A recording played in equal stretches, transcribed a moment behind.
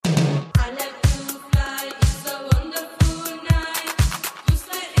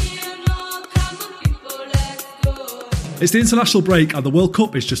It's the international break and the World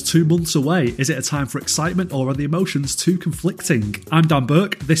Cup is just 2 months away. Is it a time for excitement or are the emotions too conflicting? I'm Dan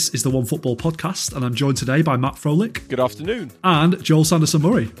Burke, this is the OneFootball Podcast, and I'm joined today by Matt Frohlich. Good afternoon. And Joel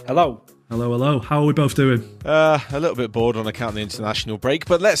Sanderson-Murray. Hello. Hello, hello. How are we both doing? A little bit bored on account of the international break,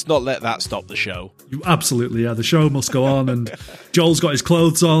 but let's not let that stop the show. Absolutely, yeah. The show must go on, and Joel's got his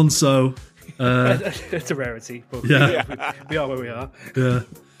clothes on, so... It's a rarity, but yeah. we are where we are. Yeah.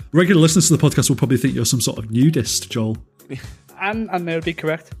 Regular listeners to the podcast will probably think you're some sort of nudist, Joel. And that would be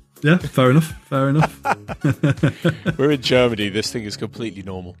correct. Yeah, fair enough. We're in Germany. This thing is completely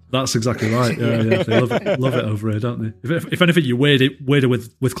normal. That's exactly right. Yeah. They love it over here, don't they? If anything, you're weirder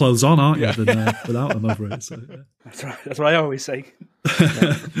with clothes on, aren't you, than without them over here. So, yeah. That's right. That's what I always say.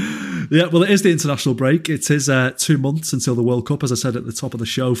 Yeah, well, it is the international break. It is 2 months until the World Cup, as I said at the top of the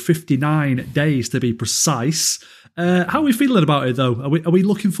show. 59 days to be precise. How are we feeling about it, though? Are we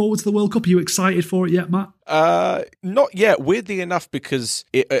looking forward to the World Cup? Are you excited for it yet, Matt? Not yet. Weirdly enough, because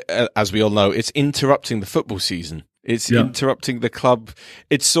as we all know, it's interrupting the football season. It's interrupting the club.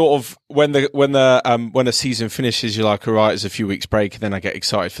 It's sort of when the season finishes, you're like, all right, it's a few weeks break, and then I get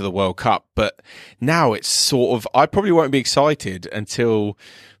excited for the World Cup. But now it's sort of, I probably won't be excited until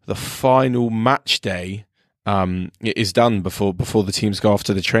the final match day it is done before the teams go off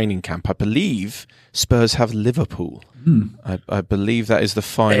to the training camp. I believe Spurs have Liverpool. I believe that is the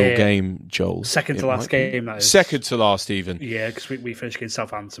final game, Joel. Second to last game, that is. Second to last, even. Yeah, because we finished against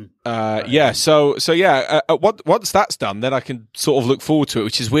Southampton. Once that's done, then I can sort of look forward to it,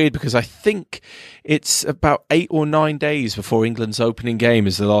 which is weird because I think it's about 8 or 9 days before England's opening game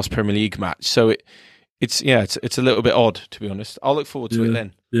is the last Premier League match. So it's a little bit odd, to be honest. I'll look forward to it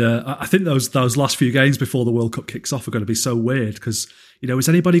then. Yeah, I think those last few games before the World Cup kicks off are going to be so weird because, is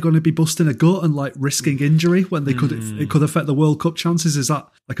anybody going to be busting a gut and like risking injury when it could affect the World Cup chances? Is that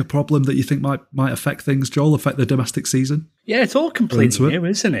like a problem that you think might affect things, Joel, affect the domestic season? Yeah, it's all completely new,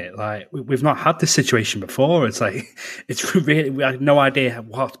 isn't it? Like we've not had this situation before. It's like it's really, we have no idea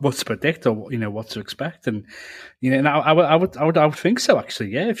what to predict or what to expect, and I would think so actually.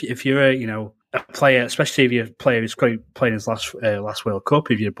 Yeah, if you're a player, especially if you're a player who's playing his last World Cup,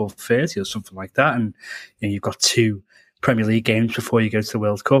 if you're above 30 or something like that, and you've got 2 Premier League games before you go to the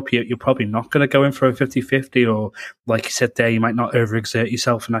World Cup, you're probably not going to go in for a 50-50, or like you said there, you might not overexert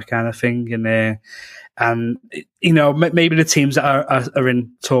yourself and that kind of thing. And maybe the teams that are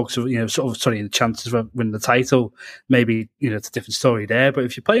in talks of the chances of winning the title, maybe it's a different story there. But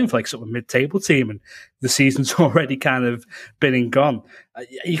if you're playing for like sort of a mid-table team and the season's already kind of been and gone,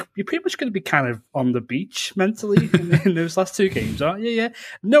 you're pretty much going to be kind of on the beach mentally in those last 2 games, aren't you? Yeah,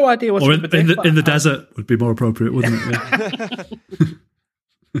 no idea what. Or in the desert would be more appropriate, wouldn't it?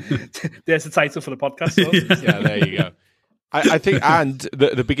 Yeah. There's the title for the podcast. Yeah, there you go. I think, and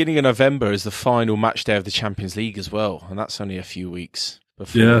the beginning of November is the final match day of the Champions League as well, and that's only a few weeks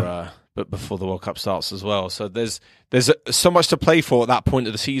before before the World Cup starts as well. So there's so much to play for at that point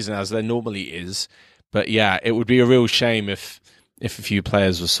of the season, as there normally is. But yeah, it would be a real shame if a few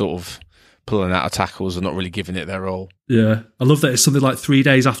players were sort of pulling out of tackles and not really giving it their all. Yeah, I love that it's something like 3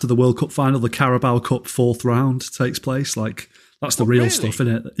 days after the World Cup final, the Carabao Cup 4th round takes place. Like, that's the real stuff, isn't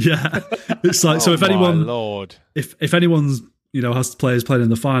it? Yeah. It's like, so if anyone, Lord. If anyone's, has players playing in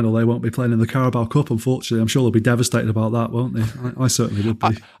the final, they won't be playing in the Carabao Cup, unfortunately. I'm sure they'll be devastated about that, won't they? I certainly would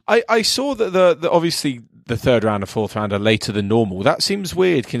be. I saw that obviously the 3rd round and 4th round are later than normal. That seems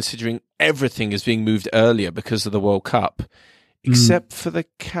weird considering everything is being moved earlier because of the World Cup, except for the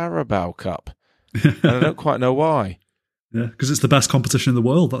Carabao Cup. And I don't quite know why. Yeah, because it's the best competition in the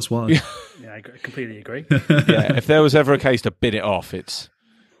world, that's why. Yeah, I completely agree. Yeah, if there was ever a case to bin it off, it's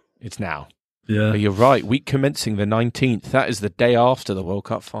now. Yeah. But you're right, week commencing the 19th, that is the day after the World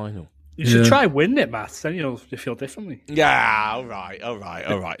Cup final. You should try winning it, Matt, then you'll feel differently. Yeah, all right.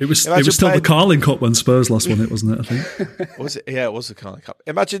 It was still the Carling Cup when Spurs last won it, wasn't it, I think? Was it? Yeah, it was the Carling Cup.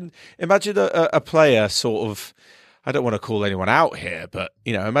 Imagine a player sort of, I don't want to call anyone out here, but,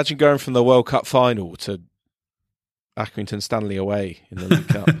 imagine going from the World Cup final to Accrington Stanley away in the League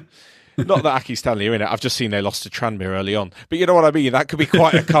Cup. Not that Aki Stanley are in it. I've just seen they lost to Tranmere early on, but you know what I mean. That could be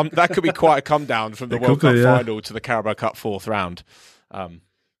quite a come down from the World Cup final to the Carabao Cup 4th round. But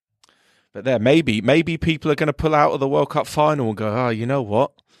there, maybe people are going to pull out of the World Cup final and go, you know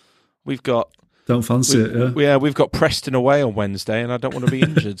what, don't fancy it. Yeah, we've got Preston away on Wednesday, and I don't want to be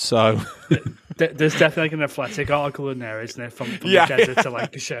injured. So there's definitely like an athletic article in there, isn't there, from the desert to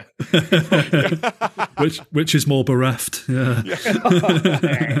Lancashire, which is more bereft. Yeah.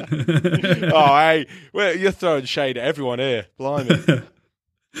 Oh, hey, well, you're throwing shade at everyone here. Blimey.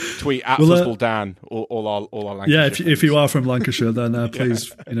 Tweet at Football Dan all our Lancashire. Yeah, if you are from Lancashire, then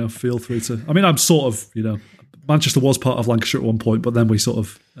please feel free to. I mean, I'm sort of Manchester was part of Lancashire at one point, but then we sort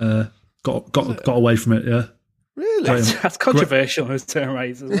of got away from it. Yeah. Really? That's controversial in its term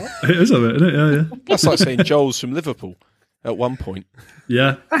ways as well. It is a bit, isn't it? Yeah. That's like saying Joel's from Liverpool at one point.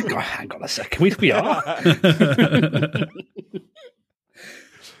 Yeah. Hang on a second. We are.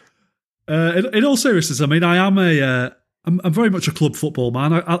 In all seriousness, I mean, I'm very much a club football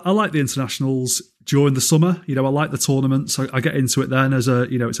man. I like the internationals during the summer. I like the tournaments. I get into it then as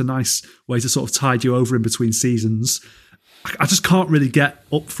it's a nice way to sort of tide you over in between seasons. I just can't really get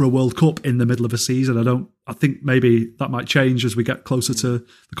up for a World Cup in the middle of a season. I think maybe that might change as we get closer to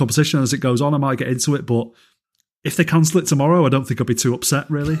the competition. As it goes on, I might get into it. But if they cancel it tomorrow, I don't think I'll be too upset,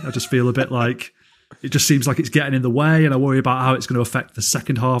 really. I just feel a bit like it just seems like it's getting in the way, and I worry about how it's going to affect the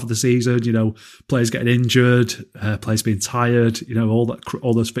second half of the season. Players getting injured, players being tired,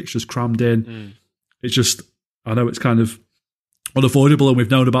 all those fixtures crammed in. It's just, I know it's kind of unavoidable, and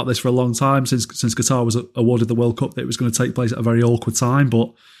we've known about this for a long time since Qatar was awarded the World Cup, that it was going to take place at a very awkward time,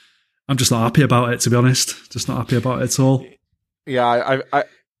 but I'm just not happy about it, to be honest. Just not happy about it at all. Yeah,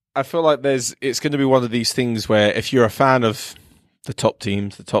 I feel like it's going to be one of these things where if you're a fan of the top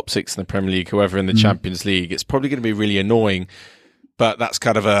teams, the top six in the Premier League, whoever in the Champions League, it's probably going to be really annoying, but that's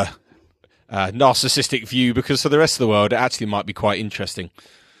kind of a narcissistic view, because for the rest of the world, it actually might be quite interesting.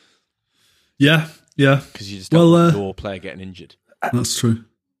 Yeah. Because you just don't want your player getting injured. That's true.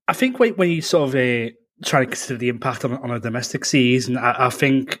 I think when you sort of try to consider the impact on a domestic season, I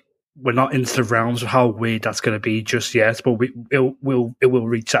think we're not into the realms of how weird that's going to be just yet, but it will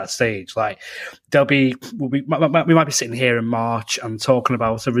reach that stage. Like we might be sitting here in March and talking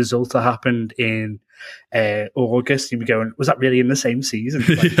about a result that happened in August, and we're going, was that really in the same season?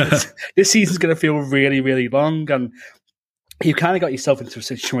 This season's going to feel really, really long, and you kind of got yourself into a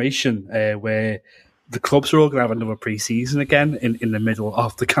situation where the clubs are all going to have another pre-season again in the middle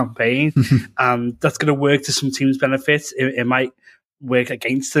of the campaign, and that's going to work to some teams' benefit. It might work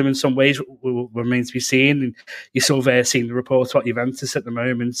against them in some ways, remains to be seen. And you're sort of seeing the reports about Juventus at the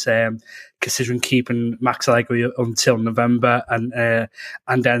moment, considering keeping Max Allegri until November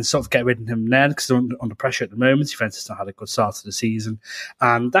and then sort of get rid of him then, because they're under pressure at the moment. Juventus not had a good start to the season,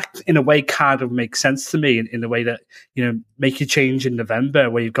 and that in a way kind of makes sense to me in the way that, make a change in November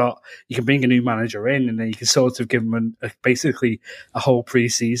where you can bring a new manager in, and then you can sort of give them basically a whole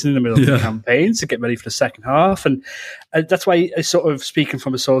pre-season in the middle of the campaign to get ready for the second half. And that's why I sort of, speaking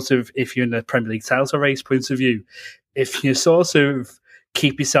from a sort of, if you're in the Premier League title race point of view, if you sort of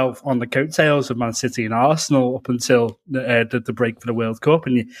keep yourself on the coattails of Man City and Arsenal up until the break for the World Cup,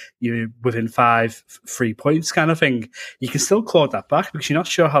 and you're within 3 points kind of thing, you can still claw that back, because you're not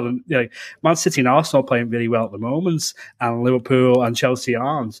sure how Man City and Arsenal are playing really well at the moment, and Liverpool and Chelsea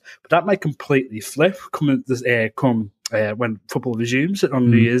aren't. But that might completely flip come when football resumes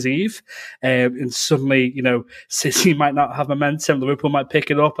on New Year's Eve, and suddenly, City might not have momentum, Liverpool might pick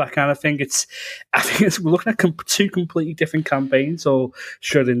it up, that kind of thing. I think we're looking at two completely different campaigns all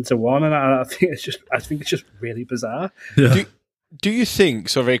shred into one, and I think it's just really bizarre. Yeah. Do you think,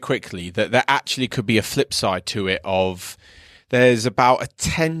 so very quickly, that there actually could be a flip side to it of there's about a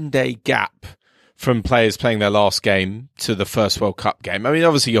 10-day gap from players playing their last game to the first World Cup game? I mean,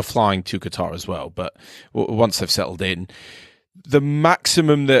 obviously you're flying to Qatar as well, but once they've settled in, the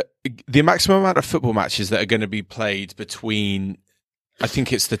maximum amount of football matches that are going to be played between, I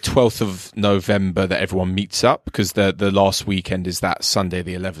think it's the 12th of November that everyone meets up, because the last weekend is that Sunday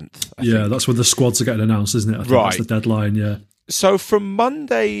the 11th. I think. That's when the squads are getting announced, isn't it? I think that's the deadline, yeah. So from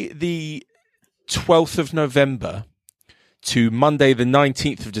Monday the 12th of November to Monday the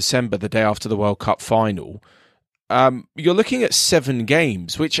 19th of December, the day after the World Cup final, you're looking at 7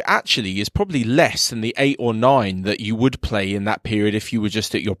 games, which actually is probably less than the 8 or 9 that you would play in that period if you were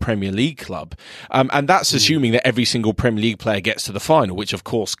just at your Premier League club. And that's assuming that every single Premier League player gets to the final, which of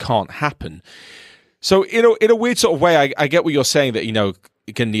course can't happen. So in a weird sort of way, I get what you're saying, that, you're going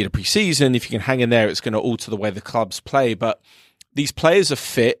to need a pre-season. If you can hang in there, it's going to alter the way the clubs play. But these players are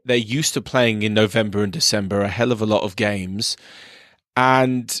fit. They're used to playing in November and December a hell of a lot of games,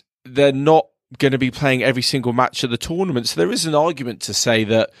 and they're not going to be playing every single match of the tournament. So there is an argument to say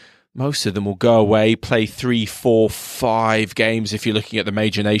that most of them will go away, play 3, 4, 5 games, if you're looking at the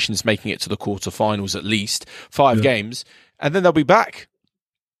major nations making it to the quarterfinals at least, 5 games, and then they'll be back.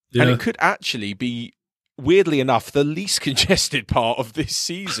 Yeah. And it could actually be, weirdly enough, the least congested part of this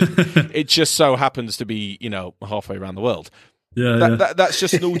season. It just so happens to be, halfway around the world. That's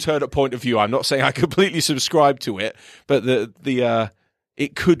just an alternate point of view. I'm not saying I completely subscribe to it, but it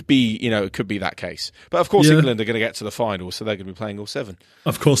it could be, it could be that case. But of course, England are going to get to the final, so they're going to be playing all 7.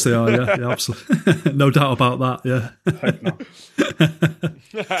 Of course they are, yeah absolutely. No doubt about that, yeah.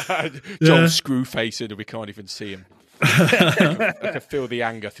 John Screwface, and we can't even see him. I can feel the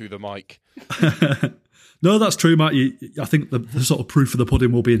anger through the mic. No, that's true, Matt. I think the sort of proof of the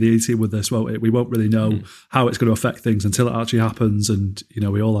pudding will be in the 18 with this, won't it? We won't really know how it's going to affect things until it actually happens, and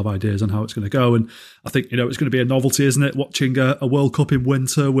we all have ideas on how it's going to go. And I think it's going to be a novelty, isn't it? Watching a World Cup in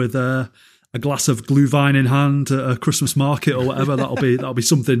winter with a glass of Glühwein in hand at a Christmas market or whatever. That'll be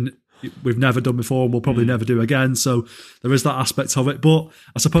something we've never done before and we'll probably never do again. So there is that aspect of it. But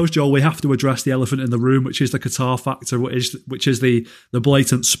I suppose, Joel, we have to address the elephant in the room, which is the Qatar factor, which is the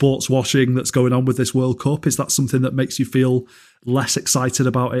blatant sports washing that's going on with this World Cup. Is that something that makes you feel less excited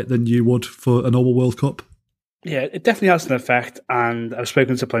about it than you would for a normal World Cup? Yeah, it definitely has an effect, and I've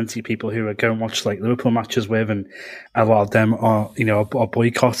spoken to plenty of people who are going to watch like Liverpool matches with, and a lot of them are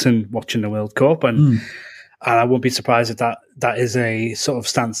boycotting watching the World Cup, and I wouldn't be surprised if that is a sort of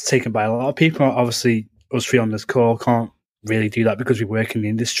stance taken by a lot of people. Obviously, us three on this call can't really do that because we work in the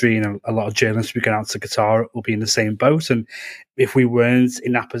industry, and a lot of journalists who go out to Qatar will be in the same boat. And if we weren't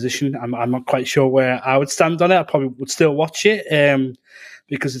in that position, I'm not quite sure where I would stand on it. I probably would still watch it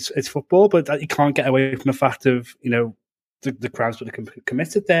because it's football, but you can't get away from the fact of the crimes that are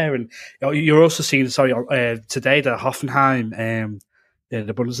committed there. And you're also seeing today that Hoffenheim.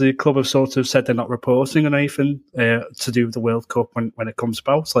 The Bundesliga club have sort of said they're not reporting on anything to do with the World Cup when it comes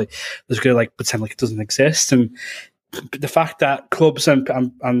about. It's like there's going to pretend like it doesn't exist, and the fact that clubs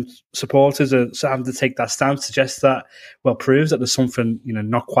and supporters are having to take that stance suggests that proves that there's something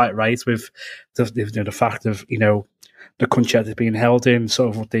not quite right with the fact of the country that they're being held in,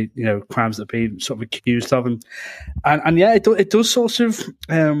 sort of what the crimes that they're being sort of accused of, and it does sort of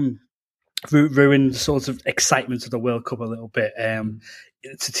ruin the sort of excitement of the World Cup a little bit,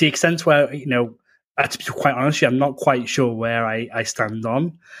 to the extent where, to be quite honest, I'm not quite sure where I stand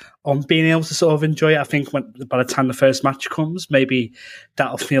on being able to sort of enjoy it. I think by the time the first match comes, maybe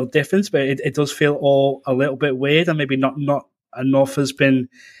that'll feel different, but it does feel all a little bit weird, and maybe not enough has been,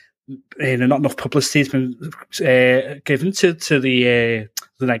 not enough publicity has been given to the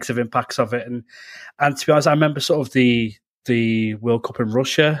negative impacts of it. And to be honest, I remember sort of the World Cup in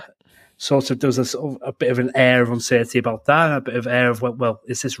Russia. Sort of, there was a bit of an air of uncertainty about that, and a bit of air of, well,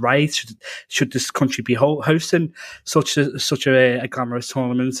 is this right? Should this country be hosting such a glamorous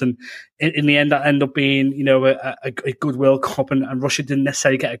tournament? And in the end, that ended up being, a good World Cup, and Russia didn't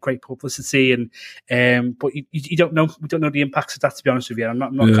necessarily get a great publicity. But you don't know, we don't know the impacts of that, to be honest with you. I'm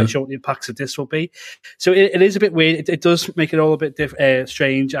not quite sure what the impacts of this will be. So it is a bit weird. It does make it all a bit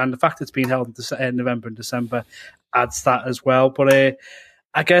strange, and the fact that it's being held in November and December adds that as well. But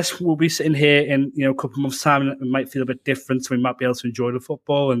I guess we'll be sitting here in a couple of months' time, and it might feel a bit different, so we might be able to enjoy the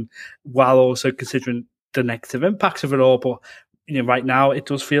football, and while also considering the negative impacts of it all. But right now it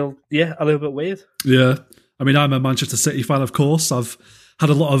does feel a little bit weird. Yeah, I mean, I'm a Manchester City fan, of course. I've had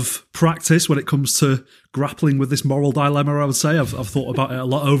a lot of practice when it comes to grappling with this moral dilemma. I would say I've thought about it a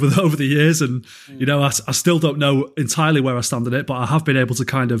lot over the years, and I still don't know entirely where I stand in it, but I have been able to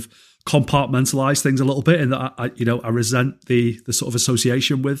kind of compartmentalize things a little bit, in that I resent the sort of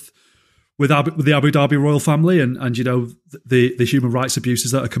association with the Abu Dhabi royal family, and the human rights abuses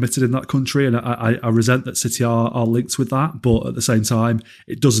that are committed in that country, and I resent that City are linked with that. But at the same time,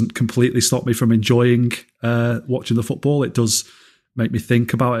 it doesn't completely stop me from enjoying watching the football. It does make me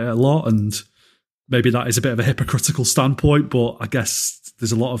think about it a lot, and maybe that is a bit of a hypocritical standpoint, but I guess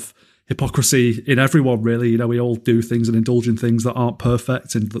there's a lot of hypocrisy in everyone, really. We all do things and indulge in things that aren't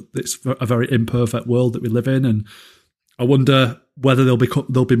perfect, and it's a very imperfect world that we live in. And I wonder whether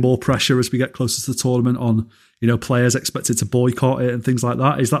there'll be more pressure as we get closer to the tournament on players expected to boycott it and things like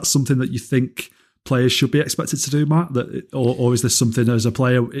that. Is that something that you think players should be expected to do, Matt? Or is this something, as a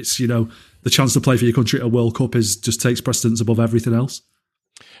player, it's the chance to play for your country at a World Cup just takes precedence above everything else?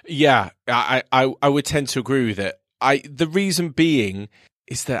 Yeah, I would tend to agree with it. The reason being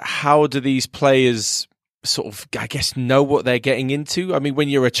is that how do these players sort of, I guess, know what they're getting into? I mean, when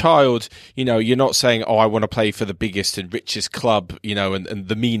you're a child, you're not saying, I want to play for the biggest and richest club, and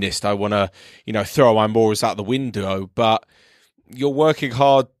the meanest. I want to, throw my morals out the window. But you're working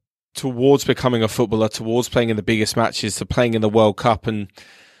hard towards becoming a footballer, towards playing in the biggest matches, to playing in the World Cup. And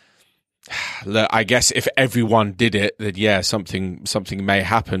look, I guess if everyone did it, then something may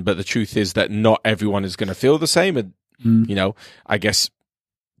happen. But the truth is that not everyone is going to feel the same. And, I guess,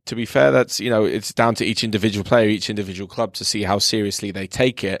 to be fair, that's, it's down to each individual player, each individual club to see how seriously they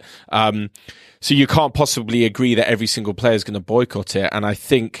take it. So you can't possibly agree that every single player is going to boycott it. And I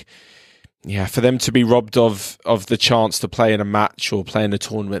think Yeah, for them to be robbed of the chance to play in a match or play in a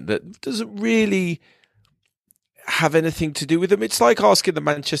tournament that doesn't really have anything to do with them. It's like asking the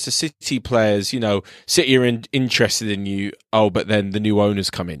Manchester City players, City are interested in you. Oh, but then the new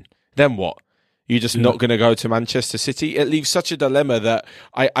owners come in. Then what? You're just not going to go to Manchester City? It leaves such a dilemma that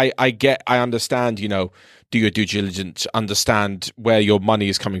I understand, do your due diligence, understand where your money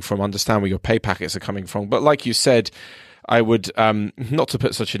is coming from, understand where your pay packets are coming from. But like you said, I would, not to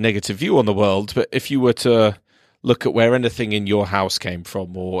put such a negative view on the world, but if you were to look at where anything in your house came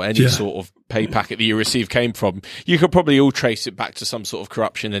from or any sort of pay packet that you received came from, you could probably all trace it back to some sort of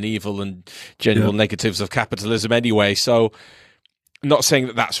corruption and evil and general negatives of capitalism anyway. So I'm not saying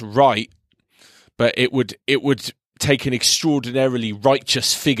that that's right, but it would take an extraordinarily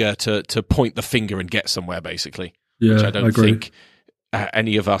righteous figure to point the finger and get somewhere, basically. Yeah, which I don't think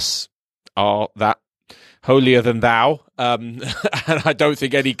any of us are that holier than thou, and I don't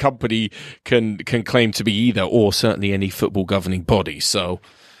think any company can claim to be either, or certainly any football governing body. So,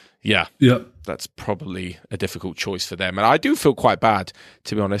 yeah, that's probably a difficult choice for them. And I do feel quite bad,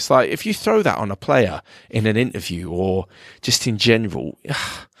 to be honest. Like, if you throw that on a player in an interview or just in general,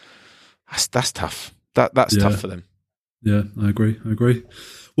 that's tough. That's tough for them. Yeah, I agree.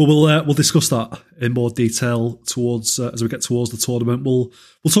 Well, we'll discuss that in more detail towards as we get towards the tournament. We'll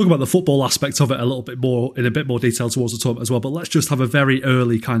talk about the football aspect of it a little bit more in a bit more detail towards the tournament as well. But let's just have a very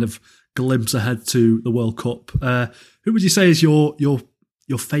early kind of glimpse ahead to the World Cup. Who would you say is your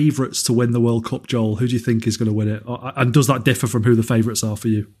favourites to win the World Cup, Joel? Who do you think is going to win it? And does that differ from who the favourites are for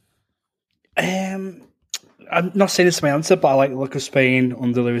you? I'm not saying it's my answer, but I like the look of Spain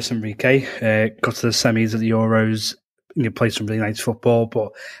under Luis Enrique. Got to the semis of the Euros. Played some really nice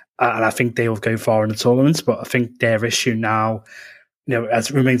football, and I think they will go far in the tournaments. But I think their issue now, has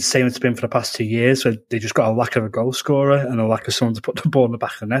remained the same it's been for the past 2 years. So they just got a lack of a goal scorer and a lack of someone to put the ball in the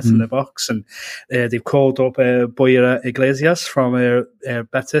back of the net in the box. And they've called up Borja Iglesias from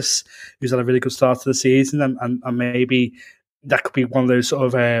Betis, who's had a really good start to the season, and maybe that could be one of those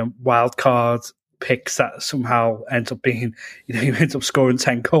sort of wild card picks that somehow ends up being, he ends up scoring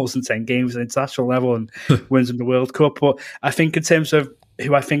 10 goals in 10 games at international level and wins in the World Cup. But I think in terms of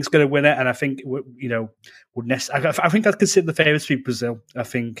who I think is going to win it, and I think, I think I'd consider the favourites to be Brazil, I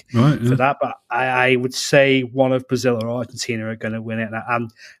think, for that. But I would say one of Brazil or Argentina are going to win it.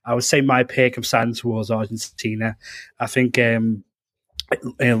 And I would say my pick, I'm siding towards Argentina. I think Lionel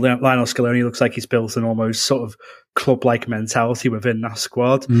Scaloni looks like he's built an almost sort of club-like mentality within that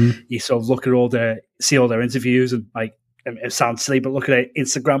squad. You sort of look at see all their interviews and it sounds silly, but look at their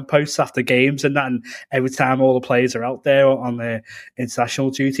Instagram posts after games and that, and every time all the players are out there on their international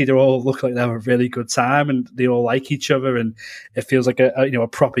duty, they all look like they have a really good time and they all like each other, and it feels like a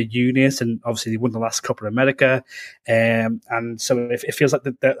proper unit. And obviously they won the last Copa America, and so it feels like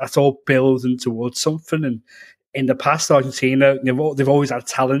that's all building towards something. And in the past, Argentina, they've always had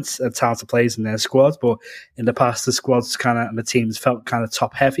talented players in their squad, but in the past, the squads and the teams felt kind of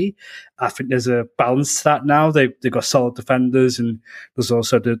top heavy. I think there's a balance to that now. They've got solid defenders, and there's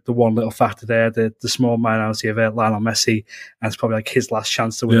also the one little factor there, the small minority of Lionel Messi, and it's probably like his last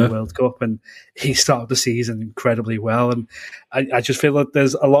chance to win the World Cup, and he started the season incredibly well. And I just feel like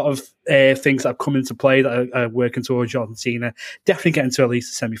there's a lot of things that have come into play that are working towards Argentina, definitely getting to at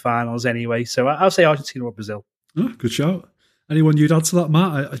least the semi-finals anyway. So I'll say Argentina or Brazil. Oh, good shout. Anyone you'd add to that,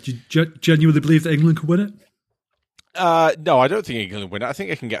 Matt? Do you genuinely believe that England could win it? No, I don't think England will win it. I think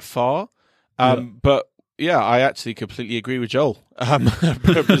they can get far. But yeah, I actually completely agree with Joel.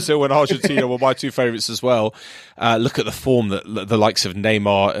 Brazil and Argentina were my two favourites as well. Look at the form that the likes of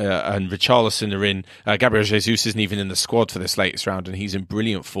Neymar and Richarlison are in. Gabriel Jesus isn't even in the squad for this latest round, and he's in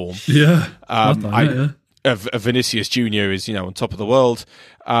brilliant form. Yeah. Vinicius Junior is, on top of the world.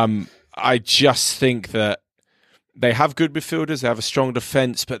 I just think that they have good midfielders, they have a strong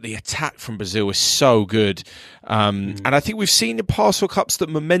defence, but the attack from Brazil is so good. And I think we've seen in past World Cups that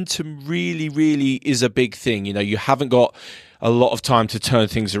momentum really, really is a big thing. You haven't got a lot of time to turn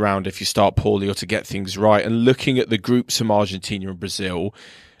things around if you start poorly or to get things right. And looking at the groups from Argentina and Brazil,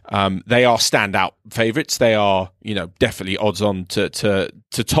 they are standout favourites. They are, definitely odds on to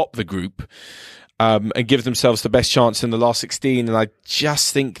top the group and give themselves the best chance in the last 16. And I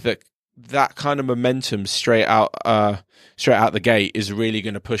just think that kind of momentum straight out the gate is really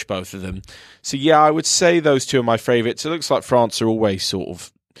going to push both of them. So yeah, I would say those two are my favourites. It looks like France are always sort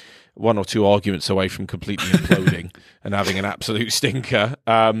of one or two arguments away from completely imploding and having an absolute stinker.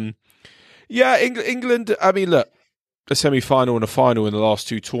 England, I mean, look, a semi-final and a final in the last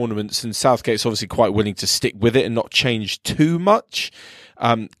two tournaments, and Southgate's obviously quite willing to stick with it and not change too much.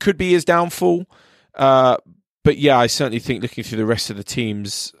 Could be his downfall. But yeah, I certainly think looking through the rest of the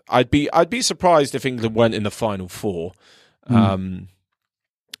teams, I'd be surprised if England went in the final four. I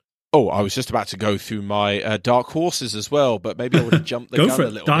was just about to go through my dark horses as well, but maybe I would have jumped the gun a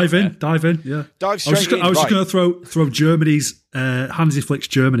little bit. Dive in, yeah. Dive straight in. I was just going to throw Germany's Hansi Flick's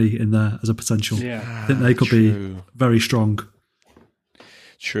Germany in there as a potential. Yeah. I think they could be very strong.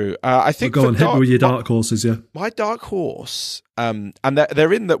 True. I think go on, hit me with your dark horses, yeah. My dark horse, and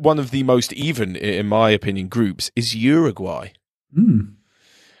they're in one of the most even, in my opinion, groups, is Uruguay.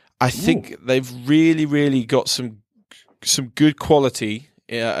 I think they've really, really got some good quality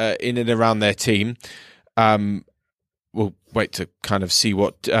in and around their team. We'll wait to kind of see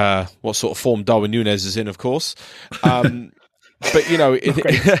what sort of form Darwin Núñez is in, of course. But, you know...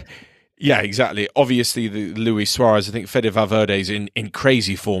 Yeah, exactly. Obviously, the Luis Suarez. I think Fede Valverde's in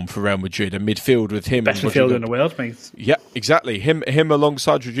crazy form for Real Madrid. A midfield with him, best midfielder in the world, mate. Yeah, exactly. Him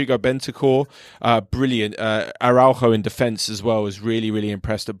alongside Rodrigo Bentancur, brilliant. Araujo in defence as well is really, really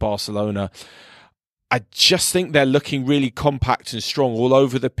impressed at Barcelona. I just think they're looking really compact and strong all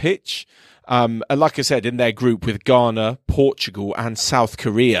over the pitch. And like I said, in their group with Ghana, Portugal, and South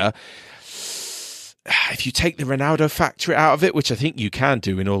Korea. If you take the Ronaldo factor out of it, which I think you can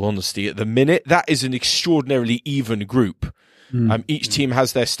do in all honesty at the minute, that is an extraordinarily even group. Each team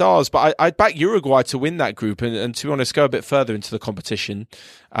has their stars, but I'd back Uruguay to win that group and to be honest, go a bit further into the competition.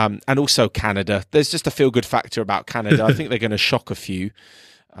 And also Canada. There's just a feel-good factor about Canada. I think they're going to shock a few.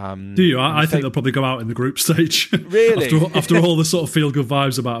 Do you? I think they'll probably go out in the group stage. Really? after all the sort of feel-good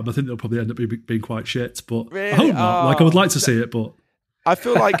vibes about them, I think they'll probably end up being quite shit. But really? I hope not. I would like to see it, but... I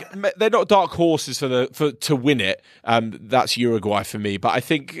feel like they're not dark horses to win it. That's Uruguay for me, but I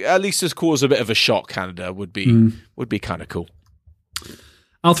think at least as cause a bit of a shock, Canada would be kind of cool.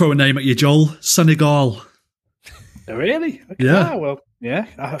 I'll throw a name at you, Joel. Senegal. Oh, really? Okay. Yeah. Well, yeah.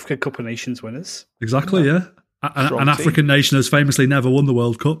 Africa Cup of Nations winners. Exactly. Yeah. An African nation has famously never won the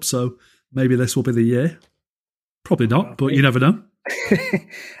World Cup, so maybe this will be the year. Probably not, but you never know.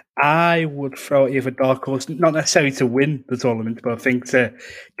 I would throw either dark horse, not necessarily to win the tournament, but I think to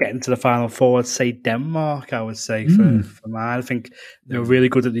get into the final four, I'd say Denmark, I would say, for mine. I think they were really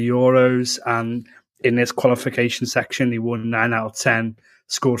good at the Euros, and in this qualification section, they won 9 out of 10,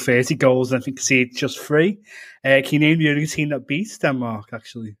 scored 30 goals, and I think conceded just 3. Can you name the only team that beats Denmark,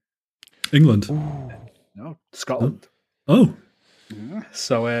 actually? England. No, Scotland. Oh. Yeah,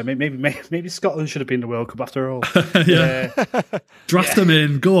 so maybe Scotland should have been in the World Cup after all. Draft them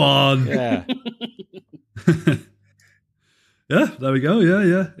in. Go on. Yeah. Yeah, there we go.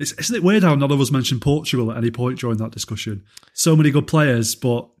 Yeah. Isn't it weird how none of us mentioned Portugal at any point during that discussion? So many good players,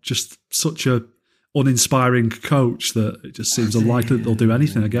 but just such a uninspiring coach that it just seems unlikely that they'll do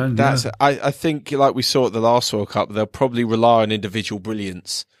anything again. I think, like we saw at the last World Cup, they'll probably rely on individual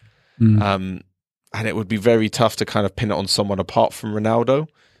brilliance. And it would be very tough to kind of pin it on someone apart from Ronaldo.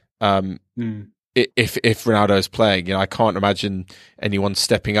 If Ronaldo is playing, I can't imagine anyone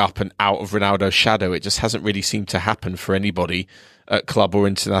stepping up and out of Ronaldo's shadow. It just hasn't really seemed to happen for anybody at club or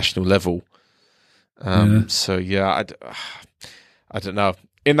international level. So yeah, I don't know.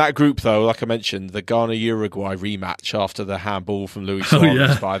 In that group, though, like I mentioned, the Ghana-Uruguay rematch after the handball from Luis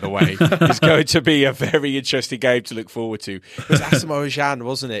Suarez, by the way, is going to be a very interesting game to look forward to. It was Asamoah Gyan,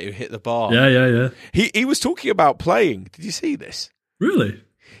 wasn't it, who hit the bar? Yeah. He was talking about playing. Did you see this? Really?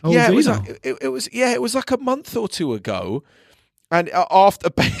 Yeah, it was like a month or two ago, and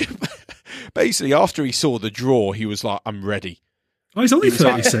after he saw the draw, he was like, "I'm ready." Oh, he's only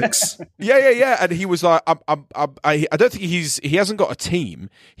 36. Yeah. And he was like, I don't think he hasn't got a team.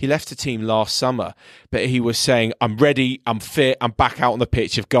 He left a team last summer, but he was saying, I'm ready, I'm fit, I'm back out on the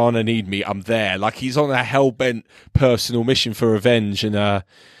pitch. If Ghana need me, I'm there. Like he's on a hell-bent personal mission for revenge. And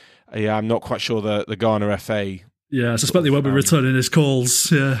I'm not quite sure the Ghana FA. Yeah, I suspect they won't be returning his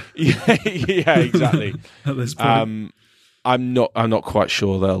calls. Yeah. Yeah, exactly. At this point. I'm not quite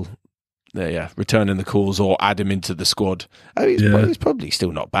sure they'll returning the calls or add him into the squad. I mean, he's probably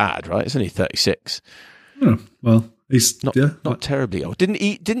still not bad, right? It's only 36. Oh, well, he's not terribly old. Didn't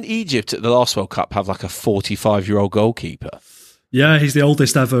Egypt at the last World Cup have like a 45-year-old goalkeeper? Yeah, he's the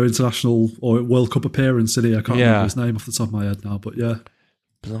oldest ever international or World Cup appearance, isn't he? I can't remember his name off the top of my head now, but yeah.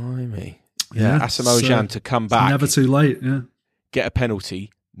 Blimey. Yeah, Asamoah Gyan to come back. Never too late, yeah. Get a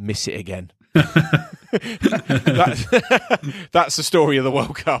penalty, miss it again. That's the story of the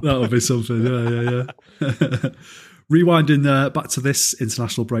World Cup. That'll be something. Yeah. Rewinding back to this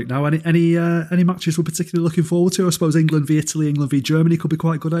international break now. Any matches we're particularly looking forward to? I suppose England v Italy, England v Germany could be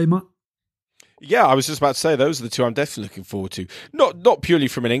quite good, Matt? Yeah, I was just about to say those are the two I'm definitely looking forward to. Not purely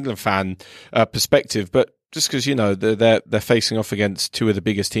from an England fan perspective, but just because, they're facing off against two of the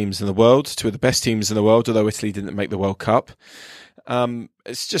biggest teams in the world, two of the best teams in the world, although Italy didn't make the World Cup.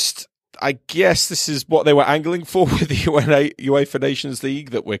 It's just, I guess this is what they were angling for with the UEFA Nations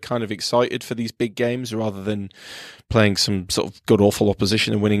League, that we're kind of excited for these big games rather than playing some sort of god-awful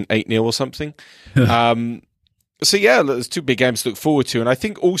opposition and winning 8-0 or something. So, yeah, there's two big games to look forward to. And I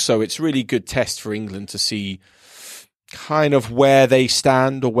think also it's really good test for England to see kind of where they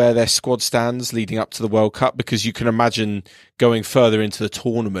stand or where their squad stands leading up to the World Cup, because you can imagine going further into the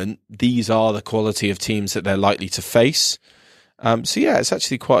tournament, these are the quality of teams that they're likely to face. So yeah, it's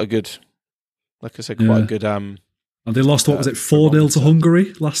actually quite a good, like I said, quite a good. And they lost, what was it, 4-0 to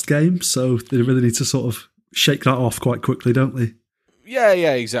Hungary last game? So they really need to sort of shake that off quite quickly, don't they? Yeah,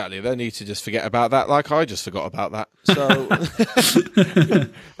 exactly. They need to just forget about that, like I just forgot about that. So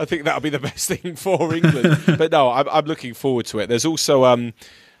I think that'll be the best thing for England. But no, I'm looking forward to it. There's also,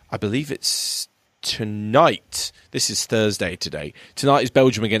 I believe it's tonight. This is Thursday today. Tonight is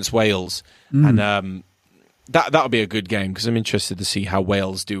Belgium against Wales. And that'll be a good game, because I'm interested to see how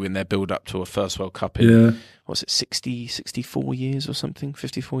Wales do in their build-up to a first World Cup in, what's it, 64 years or something?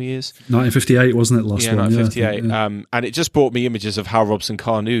 54 years? 1958, wasn't it, last one? 1958. Yeah. And it just brought me images of how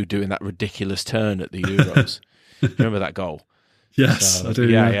Robson-Kanu doing that ridiculous turn at the Euros. Do you remember that goal? Yes, I do.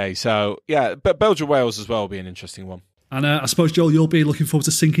 Yeah. So, yeah, but Belgium-Wales as well will be an interesting one. And I suppose, Joel, you'll be looking forward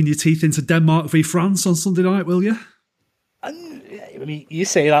to sinking your teeth into Denmark v France on Sunday night, will you? I mean, you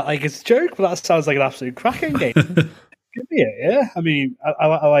say that like it's a joke, but that sounds like an absolute cracking game. Could be it, yeah. I mean,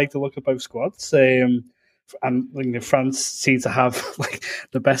 I like to look at both squads. And France seem to have like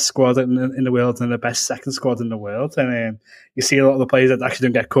the best squad in the world and the best second squad in the world. And you see a lot of the players that actually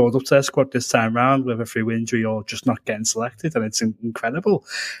don't get called up to their squad this time round, whether through injury or just not getting selected, and it's incredible.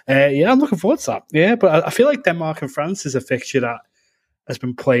 I'm looking forward to that. Yeah, but I feel like Denmark and France is a fixture that has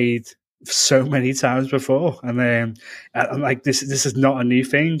been played so many times before, and like this is not a new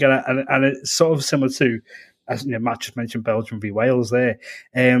thing, and it's sort of similar to, as Matt just mentioned, Belgium v Wales there.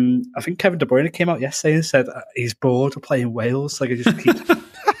 I think Kevin De Bruyne came out yesterday and said he's bored of playing Wales. Like, I just keep.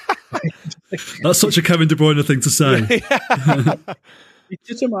 That's such a Kevin De Bruyne thing to say. It's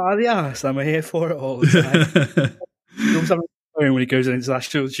just a the ass. I'm here for it all the time. He always having when he goes on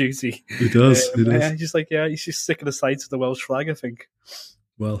international duty. He does. He's just sick of the sight of the Welsh flag, I think.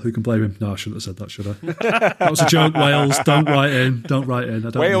 Well, who can blame him? No, I shouldn't have said that, should I? That was a joke, Wales. Don't write in.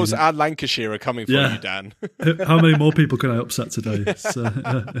 Wales and Lancashire are coming for you, Dan. How many more people can I upset today? So,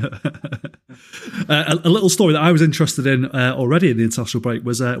 a little story that I was interested in already in the international break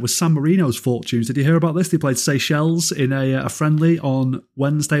was San Marino's fortunes. Did you hear about this? They played Seychelles in a friendly on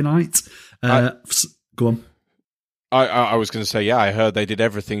Wednesday night. Go on. I was going to say, I heard they did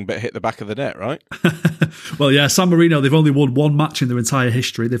everything but hit the back of the net, right? Well, yeah, San Marino, they've only won one match in their entire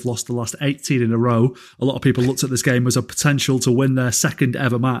history. They've lost the last 18 in a row. A lot of people looked at this game as a potential to win their second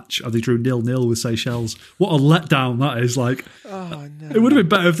ever match, and they drew 0-0 with Seychelles. What a letdown that is. Like, no. It would have been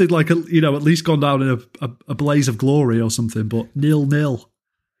better if they'd at least gone down in a blaze of glory or something, but 0-0.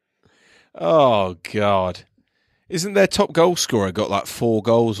 Oh, God. Isn't their top goal scorer got like 4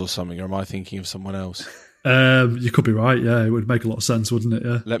 goals or something, or am I thinking of someone else? You could be right, yeah. It would make a lot of sense, wouldn't it?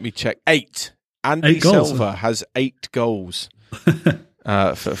 Yeah. Let me check. 8. Andy Silva has 8 goals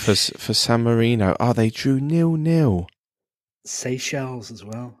for San Marino. They drew 0-0. Seychelles as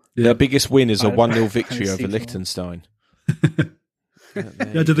well. Yeah. Their biggest win is a 1-0 victory over Liechtenstein.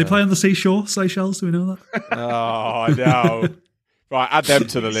 Did they play on the seashore, Seychelles? Do we know that? Oh, no. Right, add them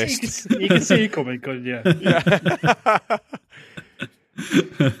to the list. You can see it coming, couldn't you? Yeah.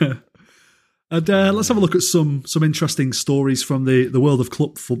 And let's have a look at some interesting stories from the world of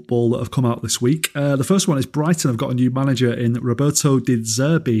club football that have come out this week. The first one is Brighton have got a new manager in Roberto De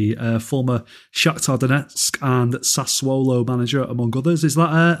Zerbi, former Shakhtar Donetsk and Sassuolo manager, among others. Is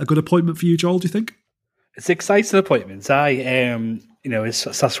that a good appointment for you, Joel, do you think? It's an exciting appointment. His Sassuolo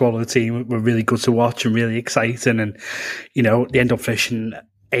team were really good to watch and really exciting, and they end up finishing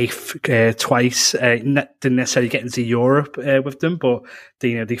 8th twice. Didn't necessarily get into Europe with them, but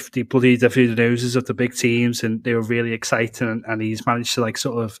they bloodied a few of the noses of the big teams, and they were really exciting. And he's managed to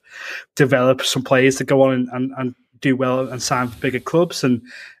sort of develop some players to go on and do well and sign for bigger clubs. And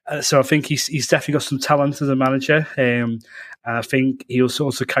so I think he's definitely got some talent as a manager. And I think he'll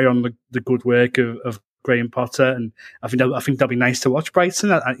also carry on the good work of Graham Potter. And I think that'll be nice to watch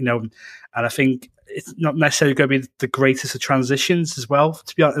Brighton. And I think it's not necessarily going to be the greatest of transitions as well.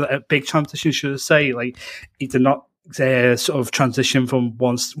 To be honest, a big transition, should I say? Like, he did not sort of transition from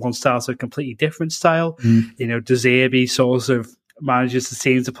one style to a completely different style. De Zerbi sort of manages the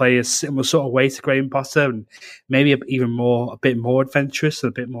team to play a similar sort of way to Graham Potter, and maybe a bit more adventurous and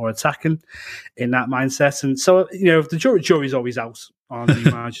a bit more attacking in that mindset. And so, the jury's always out on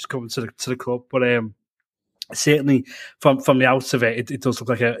new managers coming to the club, but certainly from the outs of it, it does look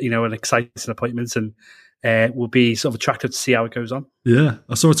like an exciting appointment, and will be sort of attractive to see how it goes on. Yeah,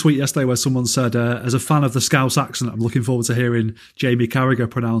 I saw a tweet yesterday where someone said, as a fan of the Scouse accent, I'm looking forward to hearing Jamie Carragher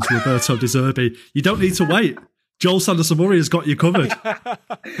pronounce Roberto De Zerbi. You don't need to wait. Joel Sanderson-Murray has got you covered.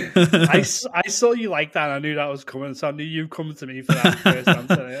 I saw you like that, and I knew that was coming, so I knew you'd come to me for that first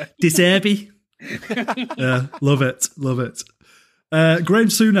answer. De Zerbi. Yeah, love it. Graham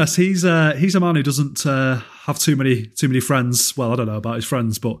Souness, he's a man who doesn't have too many friends. Well, I don't know about his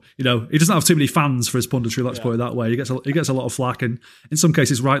friends, but he doesn't have too many fans for his punditry. Let's put it that way. He gets a lot of flack, and in some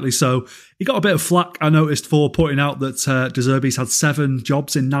cases, rightly so. He got a bit of flack, I noticed, for pointing out that De Zerbi's had 7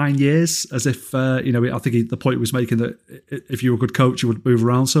 jobs in 9 years, as if I think the point he was making that if you were a good coach, you wouldn't move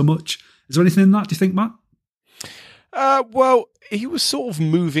around so much. Is there anything in that? Do you think, Matt? Well, he was sort of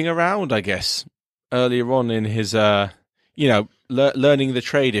moving around, I guess, earlier on in his learning the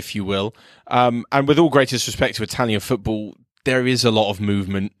trade, if you will. And with all greatest respect to Italian football, there is a lot of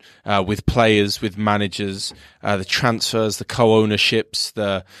movement with players, with managers, the transfers, the co-ownerships,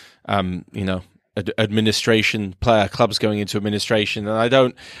 the administration, clubs going into administration.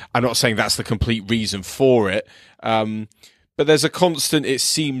 And I'm not saying that's the complete reason for it. But there's a constant, it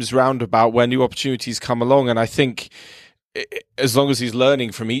seems, roundabout where new opportunities come along. And I think as long as he's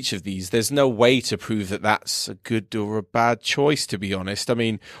learning from each of these, there's no way to prove that that's a good or a bad choice, to be honest. I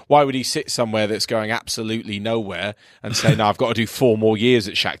mean, why would he sit somewhere that's going absolutely nowhere and say, no, I've got to do 4 more years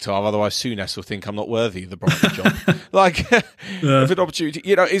at Shakhtar, otherwise Souness will think I'm not worthy of the Brighton job. If an opportunity,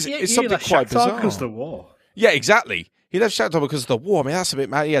 it's something quite bizarre. Because of the war. Yeah, exactly. He left Shakhtar because of the war. I mean, that's a bit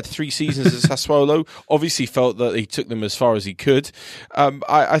mad. He had 3 seasons at Sassuolo. Obviously felt that he took them as far as he could.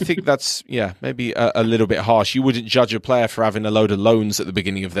 I think that's, maybe a little bit harsh. You wouldn't judge a player for having a load of loans at the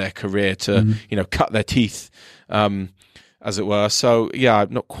beginning of their career to, cut their teeth, as it were. So,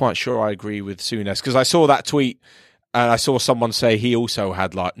 I'm not quite sure I agree with Souness, because I saw that tweet and I saw someone say he also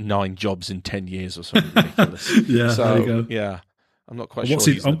had 9 jobs in 10 years or something ridiculous. There you go. Yeah. I'm not quite sure.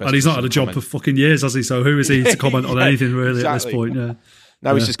 And he's not had a job for fucking years, has he? So who is he to comment on anything really at this point? Yeah.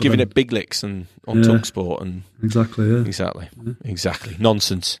 Now he's just giving it big licks on TalkSport and exactly. Yeah. Exactly.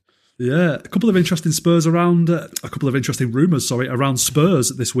 Nonsense. Yeah, a couple of interesting rumours around Spurs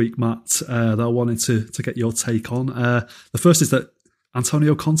this week, Matt, that I wanted to get your take on. The first is that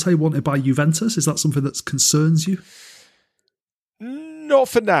Antonio Conte wanted by Juventus. Is that something that concerns you? Not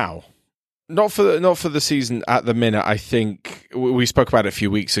for now. Not for the season at the minute. I think we spoke about it a few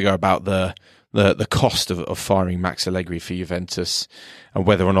weeks ago about the cost of firing Max Allegri for Juventus and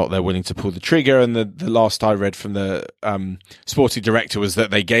whether or not they're willing to pull the trigger. And the last I read from the sporting director was that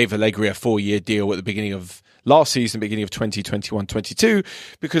they gave Allegri a 4-year deal at the beginning of last season, beginning of 2021-22,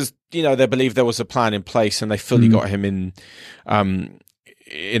 because they believed there was a plan in place and they fully got him in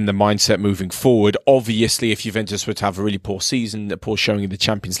the mindset moving forward. Obviously, if Juventus were to have a really poor season, a poor showing in the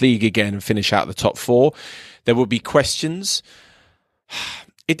Champions League again and finish out the top 4, there would be questions.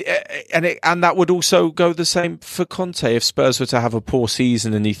 And that would also go the same for Conte. If Spurs were to have a poor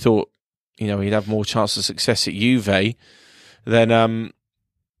season and he thought, he'd have more chance of success at Juve, then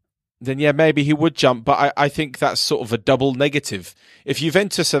maybe he would jump. But I think that's sort of a double negative. If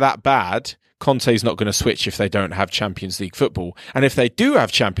Juventus are that bad, Conte's not going to switch if they don't have Champions League football. And if they do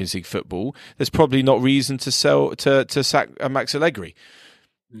have Champions League football, there's probably not reason to sack Max Allegri.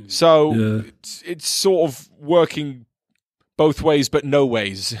 So it's sort of working both ways, but no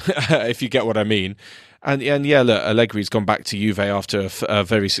ways, if you get what I mean. And look, Allegri's gone back to Juve after a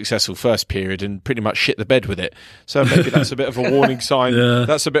very successful first period and pretty much shit the bed with it. So maybe that's a bit of a warning sign.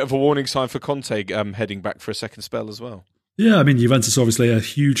 That's a bit of a warning sign for Conte heading back for a second spell as well. Yeah, I mean, Juventus is obviously a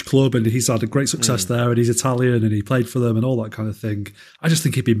huge club and he's had a great success there and he's Italian and he played for them and all that kind of thing. I just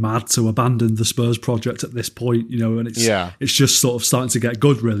think he'd be mad to abandon the Spurs project at this point, and it's just sort of starting to get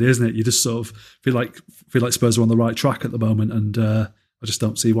good, really, isn't it? You just sort of feel like Spurs are on the right track at the moment, and I just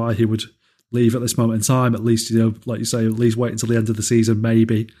don't see why he would leave at this moment in time. At least, like you say, at least wait until the end of the season,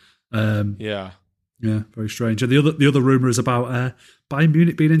 maybe. Yeah, very strange. And the other rumour is about Bayern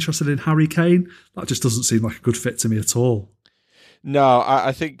Munich being interested in Harry Kane. That just doesn't seem like a good fit to me at all. No,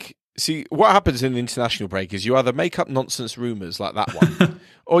 I think... See, what happens in the international break is you either make up nonsense rumours like that one,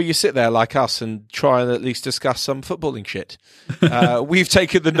 or you sit there like us and try and at least discuss some footballing shit. We've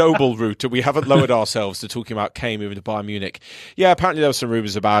taken the noble route and we haven't lowered ourselves to talking about Kane moving to Bayern Munich. Yeah, apparently there were some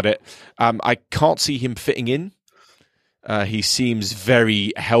rumours about it. I can't see him fitting in. He seems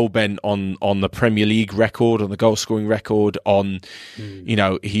very hell-bent on the Premier League record, on the goal-scoring record,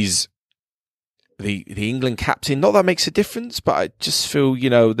 he's the England captain. Not that makes a difference, but I just feel,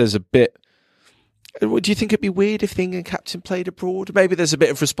 there's a bit... Do you think it'd be weird if the England captain played abroad? Maybe there's a bit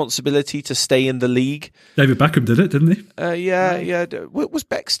of responsibility to stay in the league. David Beckham did it, didn't he? Yeah. Was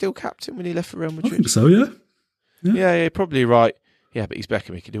Beck still captain when he left for Real Madrid? I think so, yeah. Yeah, you're probably right. Yeah, but he's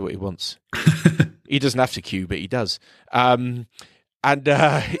Beckham. He can do what he wants. He doesn't have to queue, but he does. You're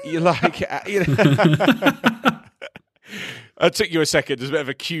like, I took you a second. There's a bit of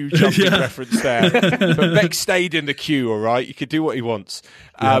a queue jumping reference there. But Beck stayed in the queue, all right? You could do what he wants.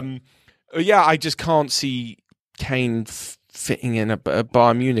 I just can't see Kane fitting in at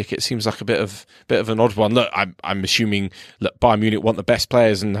Bayern Munich. It seems like a bit of an odd one. Look, I'm assuming Bayern Munich want the best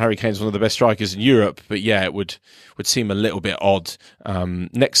players, and Harry Kane's one of the best strikers in Europe. But yeah, it would seem a little bit odd.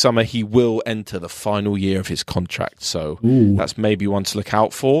 Next summer he will enter the final year of his contract, so that's maybe one to look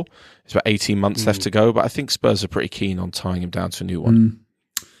out for. There's about 18 months left to go, but I think Spurs are pretty keen on tying him down to a new one.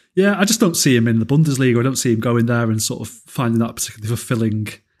 Yeah, I just don't see him in the Bundesliga. I don't see him going there and sort of finding that particularly fulfilling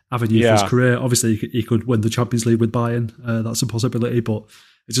avenue for his career. Obviously, he could win the Champions League with Bayern. That's a possibility, but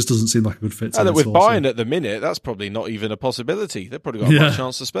it just doesn't seem like a good fit. And with Bayern at the minute, that's probably not even a possibility. They've probably got a better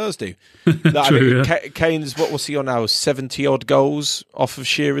chance the Spurs do. No, Kane's, what was he on now? 70-odd goals off of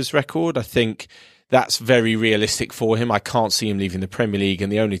Shearer's record. I think that's very realistic for him. I can't see him leaving the Premier League,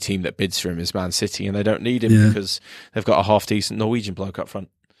 and the only team that bids for him is Man City, and they don't need him because they've got a half-decent Norwegian bloke up front.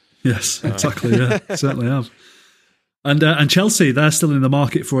 Yes, exactly. Yeah, certainly have. And Chelsea, they're still in the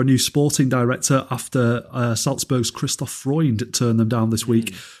market for a new sporting director after Salzburg's Christoph Freund turned them down this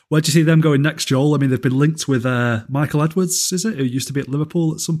week. Where do you see them going next, Joel? I mean, they've been linked with Michael Edwards, is it? Who used to be at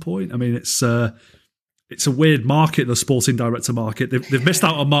Liverpool at some point. I mean, it's a weird market, the sporting director market. They've missed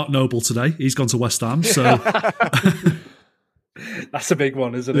out on Mark Noble today. He's gone to West Ham, so... That's a big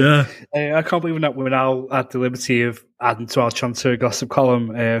one, isn't it? Yeah. I can't believe we're now at the liberty of adding to our transfer gossip column,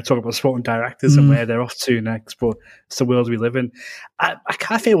 talking about sporting directors and where they're off to next, but it's the world we live in. I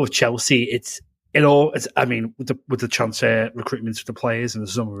can't feel with Chelsea, with the transfer recruitment for the players in the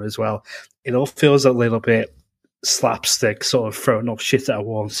summer as well, it all feels a little bit slapstick, sort of throwing up shit at a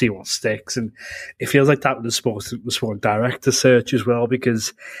wall and see what sticks. And it feels like that with the sporting director search as well,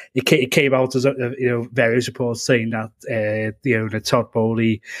 because it came out as various reports saying that the owner Todd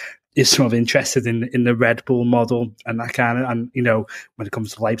Bowley is sort of interested in the Red Bull model and that kind of, and when it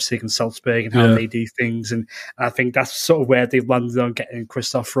comes to Leipzig and Salzburg and how they do things, and I think that's sort of where they've landed on getting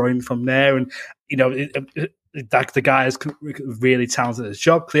Christoph Freund from there. And the guy is really talented at his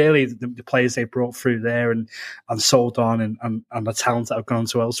job. Clearly, the players they brought through there and sold on, and the talent that have gone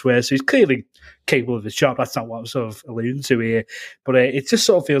to elsewhere. So he's clearly capable of his job. That's not what I'm sort of alluding to here. But it just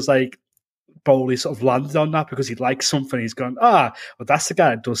sort of feels like Bowley sort of landed on that because he likes something. He's gone, well, that's the guy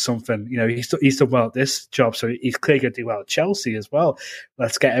that does something. He's done well at this job, so he's clearly going to do well at Chelsea as well.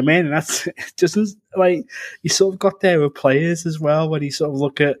 Let's get him in. And that's just like he sort of got there with players as well. When you sort of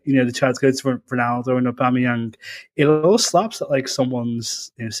look at, they tried to go to Ronaldo and Aubameyang, it all slaps that like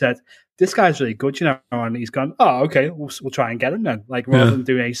someone's said, this guy's really good, and he's gone, okay, we'll try and get him then. Like, rather than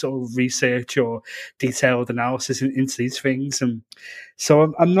doing any sort of research or detailed analysis into these things. And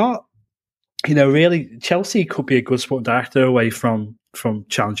so I'm not, really, Chelsea could be a good sporting director away from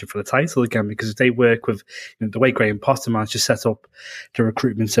challenging for the title again, because they work with the way Graham Potter managed to set up the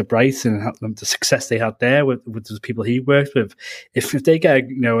recruitment at Brighton and the success they had there with the people he worked with. If they get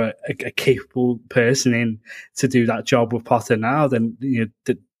a capable person in to do that job with Potter now, then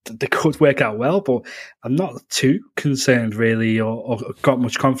they could work out well. But I'm not too concerned really, or got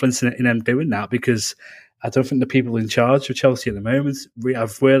much confidence in them doing that, because I don't think the people in charge of Chelsea at the moment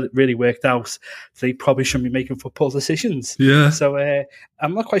have really worked out they probably shouldn't be making football decisions. Yeah. So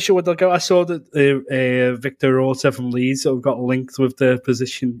I'm not quite sure where they'll go. I saw that Victor Orta from Leeds got linked with the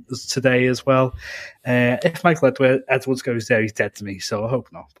position today as well. If Michael Edwards goes there, he's dead to me, so I hope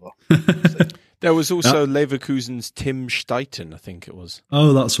not. But there was also Leverkusen's Tim Steiten, I think it was.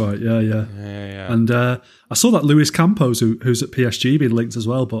 Oh, that's right. Yeah. And I saw that Luis Campos, who's at PSG, being linked as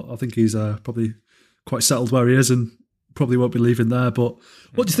well, but I think he's probably quite settled where he is and probably won't be leaving there. But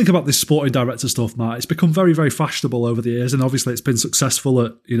what do you think about this sporting director stuff, Matt? It's become very, very fashionable over the years, and obviously it's been successful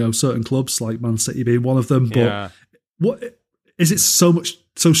at certain clubs, like Man City being one of them. But what is it so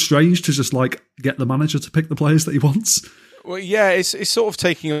strange to just like get the manager to pick the players that he wants? Well, yeah, it's sort of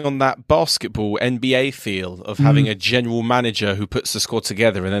taking on that basketball NBA feel of having a general manager who puts the squad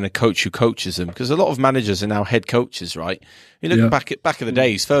together and then a coach who coaches them. Because a lot of managers are now head coaches, right? You look back in the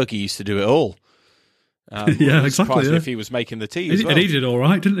days, Fergie used to do it all. Yeah, exactly. Yeah. If he was making the tea as well. And he did all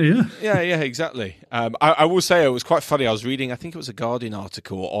right, didn't he? Yeah, exactly. I will say it was quite funny. I was reading, I think it was a Guardian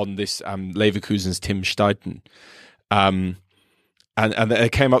article on this Leverkusen's Tim Steidten. And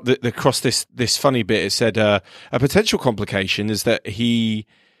it came up across this funny bit. It said a potential complication is that he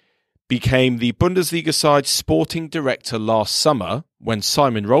became the Bundesliga side's sporting director last summer when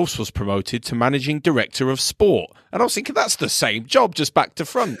Simon Rolfs was promoted to managing director of sport. And I was thinking, that's the same job, just back to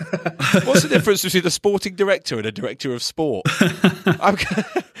front. What's the difference between a sporting director and a director of sport?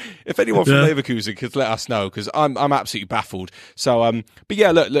 If anyone from Leverkusen could let us know, because I'm absolutely baffled. So, but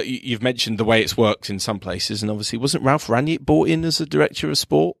yeah, look, you've mentioned the way it's worked in some places, and obviously, wasn't Ralf Rangnick brought in as a director of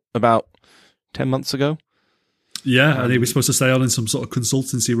sport about 10 months ago? Yeah, and he was supposed to stay on in some sort of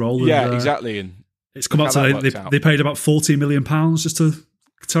consultancy role. Yeah, exactly. And it's come out today. They paid about £40 million just to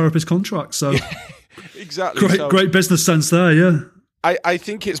tear up his contract. So, exactly. Great business sense there. Yeah, I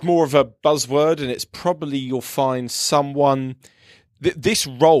think it's more of a buzzword, and it's probably you'll find someone. This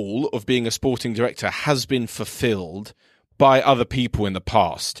role of being a sporting director has been fulfilled by other people in the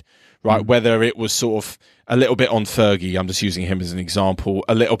past, right? Whether it was sort of a little bit on Fergie, I'm just using him as an example,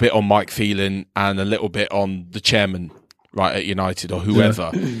 a little bit on Mike Phelan, and a little bit on the chairman, right, at United or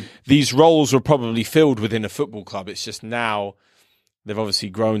whoever. Yeah. These roles were probably filled within a football club. It's just now they've obviously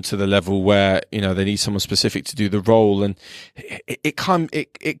grown to the level where, you know, they need someone specific to do the role, and it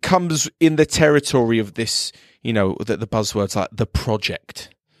comes in the territory of this, you know, the buzzwords like the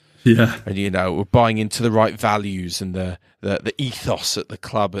project. Yeah. And, you know, we're buying into the right values and the ethos at the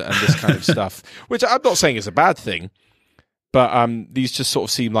club and this kind of stuff, which I'm not saying is a bad thing, but these just sort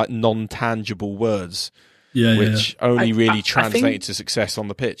of seem like non-tangible words, which only really translate to success on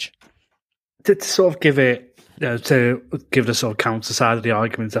the pitch. To sort of give it, to give the sort of counter side of the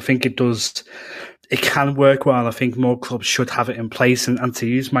argument, I think it can work well. I think more clubs should have it in place. And to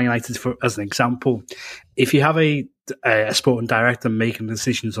use Man United as an example, if you have a sporting director making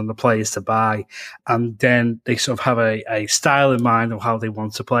decisions on the players to buy, and then they sort of have a style in mind of how they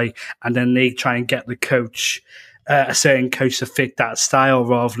want to play, and then they try and get the coach, a certain coach to fit that style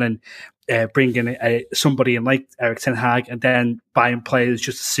rather than bringing somebody in like Erik Ten Hag and then buying players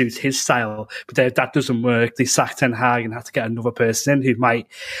just to suit his style. But if that doesn't work, they sack Ten Hag and have to get another person in who might,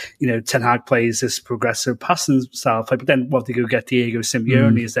 you know, Ten Hag plays this progressive passing style play. But then what they go get Diego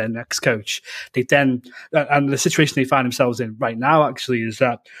Simeone as their next coach. They then, and the situation they find themselves in right now actually is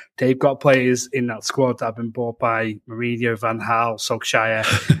that they've got players in that squad that have been bought by Mourinho, Van Gaal, Solskjaer,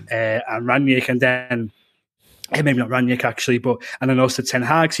 and Rangnick, and then maybe not Rangnick actually, and then also Ten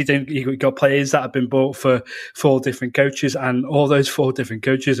Hag. So you've got players that have been bought for 4 different coaches, and all those 4 different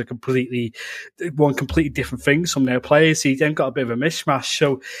coaches are completely different things from their players. So you then got a bit of a mishmash.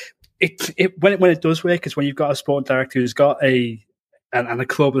 So when it does work is when you've got a sporting director who's got and a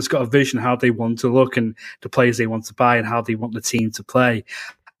club that's got a vision how they want to look and the players they want to buy and how they want the team to play.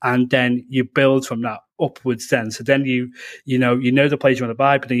 And then you build from that upwards then. So then you know the players you want to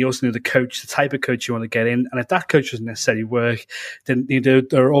buy, but then you also know the coach, the type of coach you want to get in. And if that coach doesn't necessarily work, then there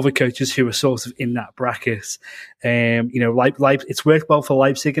are other coaches who are sort of in that bracket. Like it's worked well for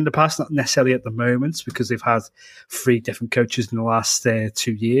Leipzig in the past, not necessarily at the moment because they've had 3 different coaches in the last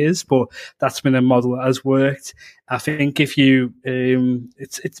 2 years, but that's been a model that has worked. I think if you,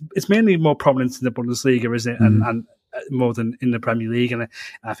 it's mainly more prominent in the Bundesliga, isn't it? And more than in the Premier League, and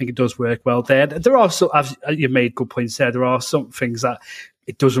I think it does work well there. There are some, as you made good points there, there are some things that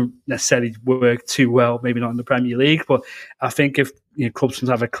it doesn't necessarily work too well, maybe not in the Premier League, but I think if clubs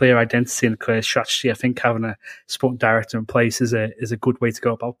have a clear identity and a clear strategy, I think having a sporting director in place is a good way to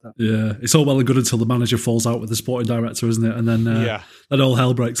go about that. Yeah, it's all well and good until the manager falls out with the sporting director, isn't it? And then then all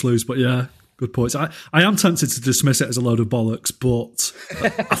hell breaks loose. But yeah, good points. I am tempted to dismiss it as a load of bollocks, but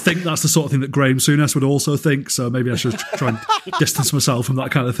I think that's the sort of thing that Graham Souness would also think, so maybe I should try and distance myself from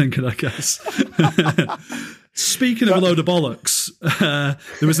that kind of thinking, I guess. Speaking of a load of bollocks,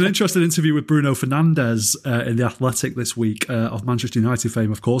 there was an interesting interview with Bruno Fernandes in The Athletic this week, of Manchester United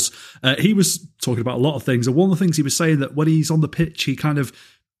fame, of course. He was talking about a lot of things, and one of the things he was saying that when he's on the pitch, he kind of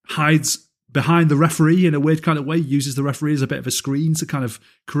hides behind the referee in a weird kind of way, uses the referee as a bit of a screen to kind of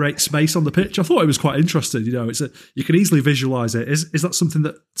create space on the pitch. I thought it was quite interesting. You can easily visualise it. Is that something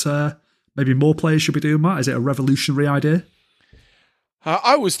that maybe more players should be doing, Matt? Is it a revolutionary idea?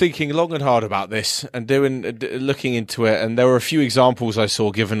 I was thinking long and hard about this and looking into it, and there were a few examples I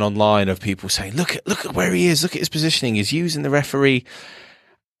saw given online of people saying, look at where he is, look at his positioning, he's using the referee.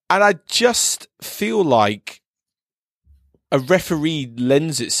 And I just feel like a referee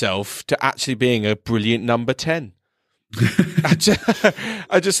lends itself to actually being a brilliant number 10. I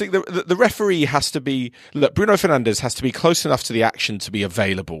just think the referee has to be... Look, Bruno Fernandes has to be close enough to the action to be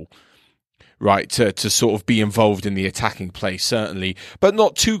available, right, to sort of be involved in the attacking play, certainly, but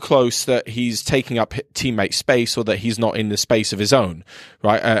not too close that he's taking up teammate space or that he's not in the space of his own,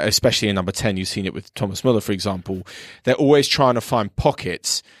 right? Especially in number 10, you've seen it with Thomas Müller, for example. They're always trying to find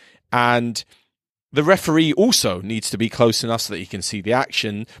pockets, and the referee also needs to be close enough so that he can see the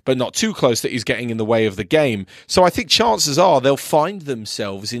action, but not too close that he's getting in the way of the game. So I think chances are they'll find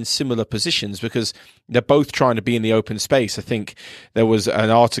themselves in similar positions because they're both trying to be in the open space. I think there was an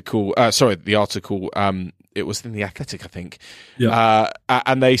article, it was in The Athletic, I think. Yeah.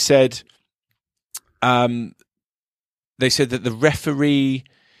 And they said that the referee,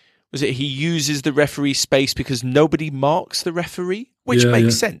 he uses the referee space because nobody marks the referee, which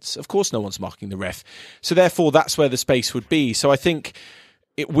makes sense. Of course, no one's marking the ref. So therefore, that's where the space would be. So I think,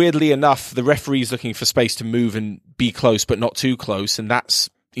 weirdly enough, the referee's looking for space to move and be close, but not too close. And that's,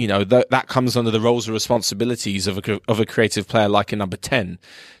 that comes under the roles and responsibilities of a creative player like a number 10.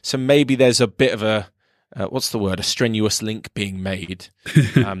 So maybe there's a bit of a strenuous link being made.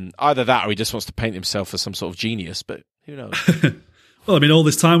 Either that or he just wants to paint himself as some sort of genius, but who knows? Well, I mean, all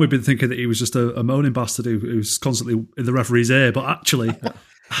this time we've been thinking that he was just a moaning bastard who's constantly in the referee's ear, but actually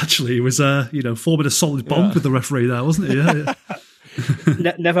he was, forming a solid bond with the referee there, wasn't he? Yeah.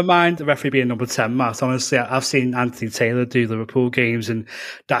 Never mind the referee being number 10, Matt. Honestly, I've seen Anthony Taylor do Liverpool games, and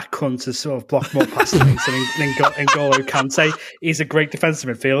that cunt has sort of blocked more passes than N'Golo Kante. He's a great defensive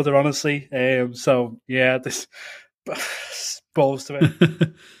midfielder, honestly. This balls to it.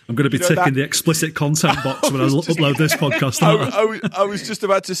 I'm going to be ticking the explicit content box when I upload this podcast. I was just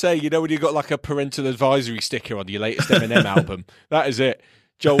about to say, when you got like a parental advisory sticker on your latest Eminem album, that is it.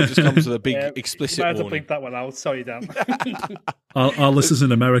 Joel just comes with a big explicit warning. You might have to bleep that one out. Sorry, Dan. Our listeners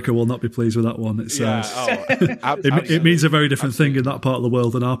in America will not be pleased with that one. It means a very different thing in that part of the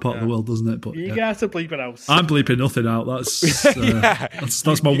world than our part of the world, doesn't it? But you have to bleep it out. I'm bleeping nothing out.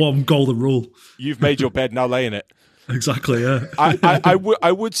 That's my one golden rule. You've made your bed, now lay in it. Exactly, yeah.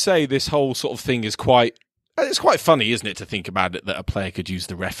 I would say this whole sort of thing is quite funny, isn't it, to think about it, that a player could use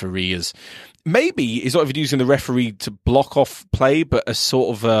the referee as, maybe he's not even using the referee to block off play, but as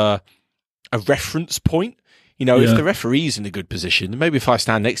sort of a reference point. If the referee's in a good position, maybe if I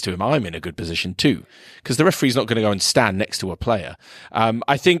stand next to him, I'm in a good position too, because the referee's not going to go and stand next to a player.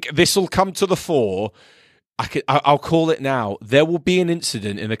 I think this will come to the fore. I'll call it now. There will be an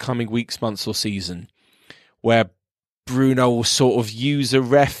incident in the coming weeks, months, or season where Bruno will sort of use a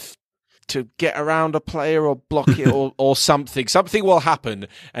ref to get around a player or block it or something. Something will happen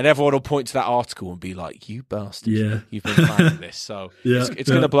and everyone will point to that article and be like, you bastard, you've been planning this. So it's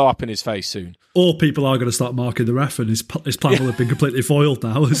going to blow up in his face soon. Or people are going to start marking the ref and his plan will have been completely foiled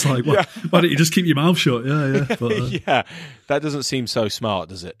now. It's like, why don't you just keep your mouth shut? Yeah. But, that doesn't seem so smart,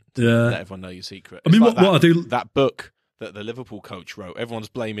 does it? Let everyone know your secret. I mean, what I do... That book that the Liverpool coach wrote, everyone's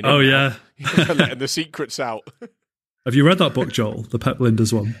blaming him. Oh, yeah. Letting the secrets out. Have you read that book, Joel? The Pep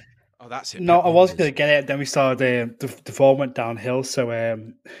Linders one? Oh, that's it. No, I was going to get it. Then we started the form went downhill. So,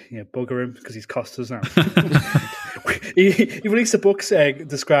 bugger him because he's cost us now. he released a book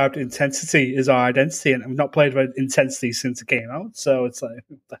described intensity as our identity, and I've not played with intensity since it came out. So it's like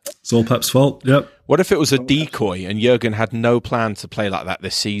it's all Pep's fault. Yep. What if it was a decoy and Jurgen had no plan to play like that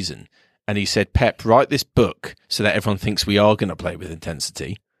this season, and he said, "Pep, write this book so that everyone thinks we are going to play with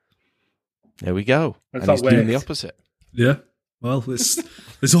intensity." There we go. And he's doing the opposite. Yeah. Well,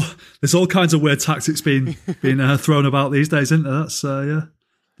 there's all kinds of weird tactics being thrown about these days, isn't there? That's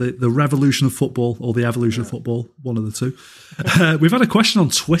the revolution of football or the evolution of football, one of the two. We've had a question on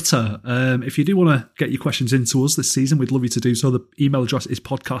Twitter. If you do want to get your questions into us this season, we'd love you to do so. The email address is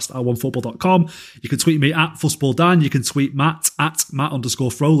podcast@onefootball.com. You can tweet me at FussballDan. You can tweet Matt at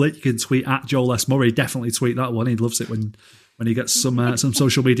Matt_Frohlich. You can tweet at Joel S. Murray. Definitely tweet that one. He loves it when he gets some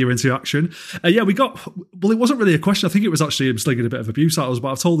social media interaction. We got... Well, it wasn't really a question. I think it was actually him slinging a bit of abuse at us, but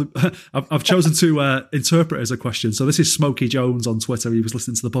I've told him... I've chosen to interpret it as a question. So this is Smokey Jones on Twitter. He was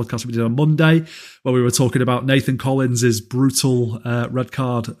listening to the podcast we did on Monday, where we were talking about Nathan Collins' brutal red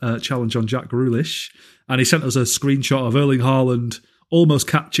card challenge on Jack Grealish. And he sent us a screenshot of Erling Haaland almost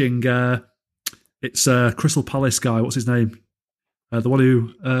catching... it's Crystal Palace guy. What's his name? The one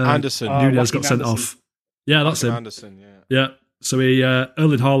who... Anderson. Nunez got sent off. Yeah, that's him. Anderson, yeah. Yeah. So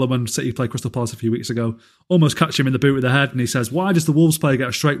Erling Haaland, when City played Crystal Palace a few weeks ago, almost catch him in the boot with the head, and he says, "Why does the Wolves player get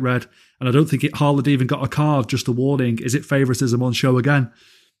a straight red? And I don't think Haaland even got a card, just a warning. Is it favouritism on show again?"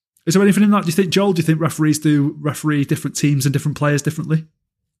 Is there anything in that? Do you think, Joel, do you think referees do referee different teams and different players differently?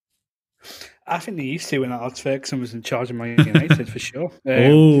 I think they used to when Alex Ferguson was in charge of Man United, for sure.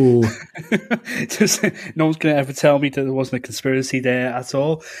 No one's going to ever tell me that there wasn't a conspiracy there at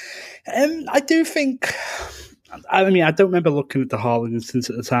all. I do think... I mean, I don't remember looking at the Haaland instance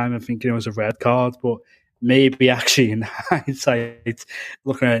at the time and thinking it was a red card, but maybe actually in hindsight,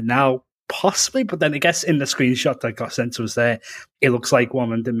 looking at it now, possibly. But then I guess in the screenshot that got sent to us there, it looks like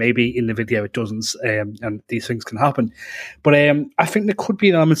one, and then maybe in the video it doesn't, and these things can happen. But I think there could be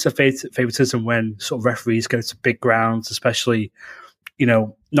an element of favoritism when sort of referees go to big grounds, especially,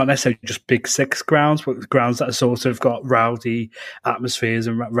 not necessarily just big six grounds, but grounds that are sort of got rowdy atmospheres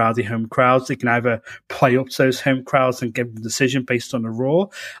and rowdy home crowds. They can either play up to those home crowds and give the decision based on the raw,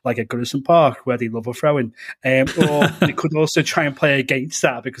 like at Goodison Park, where they love a throw-in, or they could also try and play against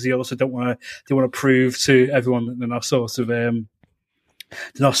that because they also don't want to. They want to prove to everyone that they're not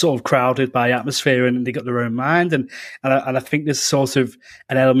sort of crowded by atmosphere and they got their own mind. And I think there's sort of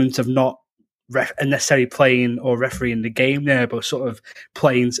an element of not necessarily playing or refereeing the game there, but sort of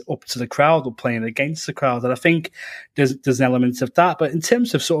playing up to the crowd or playing against the crowd. And I think there's an element of that. But in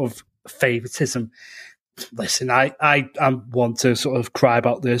terms of sort of favoritism, listen, I want to sort of cry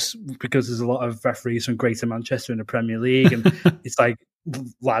about this because there's a lot of referees from Greater Manchester in the Premier League, and it's like,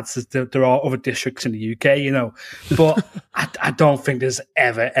 lads, there are other districts in the UK, but I don't think there's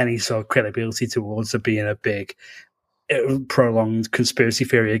ever any sort of credibility towards it being a big prolonged conspiracy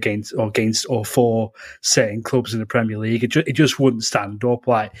theory against or for certain clubs in the Premier League. It just wouldn't stand up.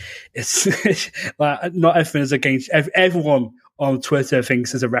 Like, it's like, not everything is against everyone on Twitter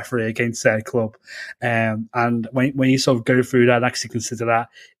thinks there's a referee against their club, and when you sort of go through that and actually consider that,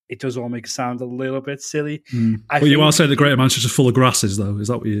 it does all make it sound a little bit silly. Well, you are saying the Greater Manchester full of grasses, though. Is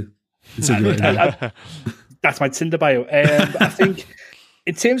that what you insinuating? That's my Tinder bio. I think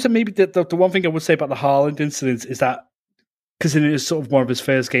in terms of maybe the one thing I would say about the Haaland incident is that, because it is sort of one of his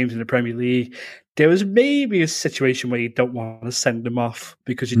first games in the Premier League, there was maybe a situation where you don't want to send him off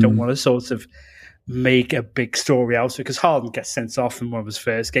because you don't want to sort of make a big story out of it, because Haaland gets sent off in one of his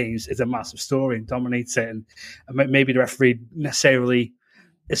first games. It's a massive story and dominates it. And maybe the referee necessarily,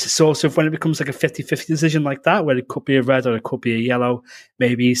 it's a sort of, when it becomes like a 50-50 decision like that, where it could be a red or it could be a yellow,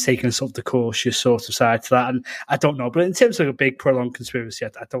 maybe he's taking sort of the cautious sort of side to that. And I don't know. But in terms of a big prolonged conspiracy, I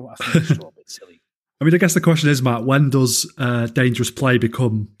think it's a little bit silly. I mean, I guess the question is, Matt, when does dangerous play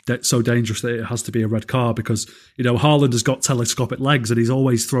become so dangerous that it has to be a red card? Because, Haaland has got telescopic legs and he's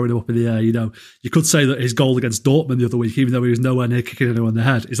always throwing them up in the air. You could say that his goal against Dortmund the other week, even though he was nowhere near kicking anyone in the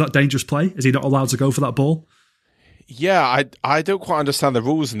head, is that dangerous play? Is he not allowed to go for that ball? Yeah, I don't quite understand the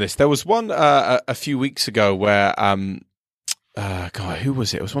rules in this. There was one a few weeks ago where, who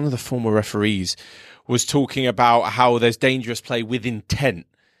was it? It was one of the former referees was talking about how there's dangerous play with intent.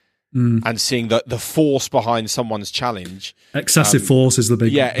 And seeing the force behind someone's challenge. Excessive force is the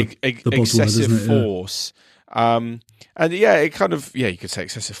big the excessive buzzword, isn't it? force. And it kind of, you could say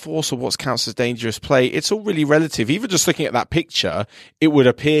excessive force or what counts as dangerous play. It's all really relative. Even just looking at that picture, it would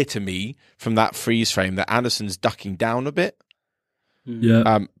appear to me from that freeze frame that Anderson's ducking down a bit.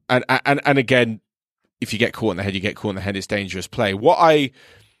 Yeah. And again, if you get caught in the head, you get caught in the head. It's dangerous play. What I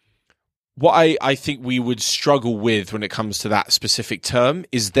think we would struggle with when it comes to that specific term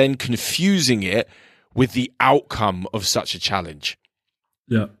is then confusing it with the outcome of such a challenge.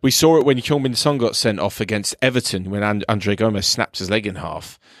 Yeah, we saw it when Heung-min Son got sent off against Everton when Andre Gomez snapped his leg in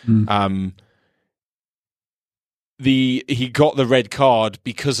half. He got the red card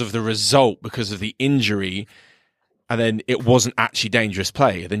because of the result, because of the injury, and then it wasn't actually dangerous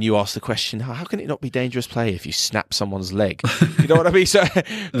play. Then you ask the question, how can it not be dangerous play if you snap someone's leg? You know what I mean? So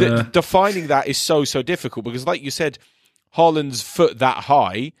defining that is so difficult because, like you said, Haaland's foot that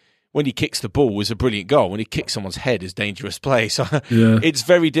high, when he kicks the ball, is a brilliant goal. When he kicks someone's head is dangerous play. So it's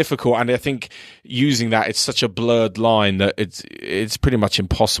very difficult. And I think using that, it's such a blurred line that it's pretty much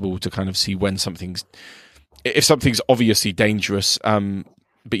impossible to kind of see when if something's obviously dangerous.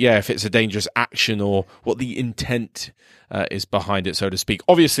 But yeah, if it's a dangerous action or what the intent is behind it, so to speak.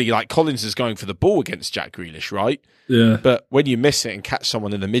 Obviously, like Collins is going for the ball against Jack Grealish, right? Yeah. But when you miss it and catch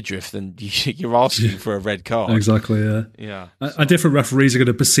someone in the midriff, then you're asking for a red card. Exactly, yeah. Yeah. And different referees are going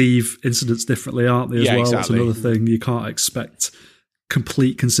to perceive incidents differently, aren't they, as well? Exactly. That's another thing. You can't expect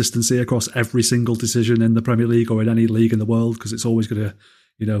complete consistency across every single decision in the Premier League or in any league in the world, because it's always going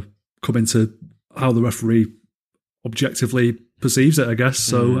to, come into how the referee objectively perceives it, I guess.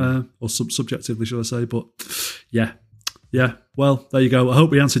 So, or subjectively, should I say? But yeah. Well, there you go. I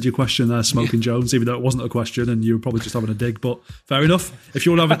hope we answered your question there, Smoking Jones, even though it wasn't a question and you were probably just having a dig. But fair enough. If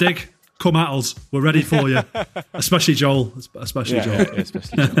you want to have a dig, come at us. We're ready for you. Especially Joel. Especially Joel. Yeah,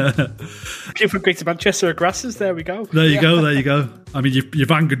 especially Joel. People from Greater Manchester are grasses. There we go. There you go. I mean,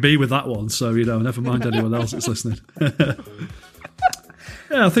 you've angered me with that one, so never mind anyone else that's listening.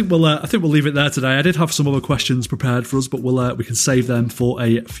 Yeah, I think we'll leave it there today. I did have some other questions prepared for us, but we can save them for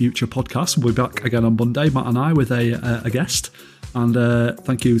a future podcast. We'll be back again on Monday, Matt and I, with a guest. And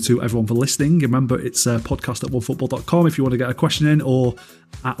thank you to everyone for listening. Remember, it's podcast@onefootball.com if you want to get a question in, or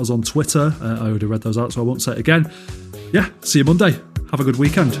at us on Twitter. I already read those out, so I won't say it again. Yeah, see you Monday. Have a good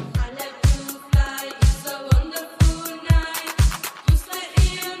weekend.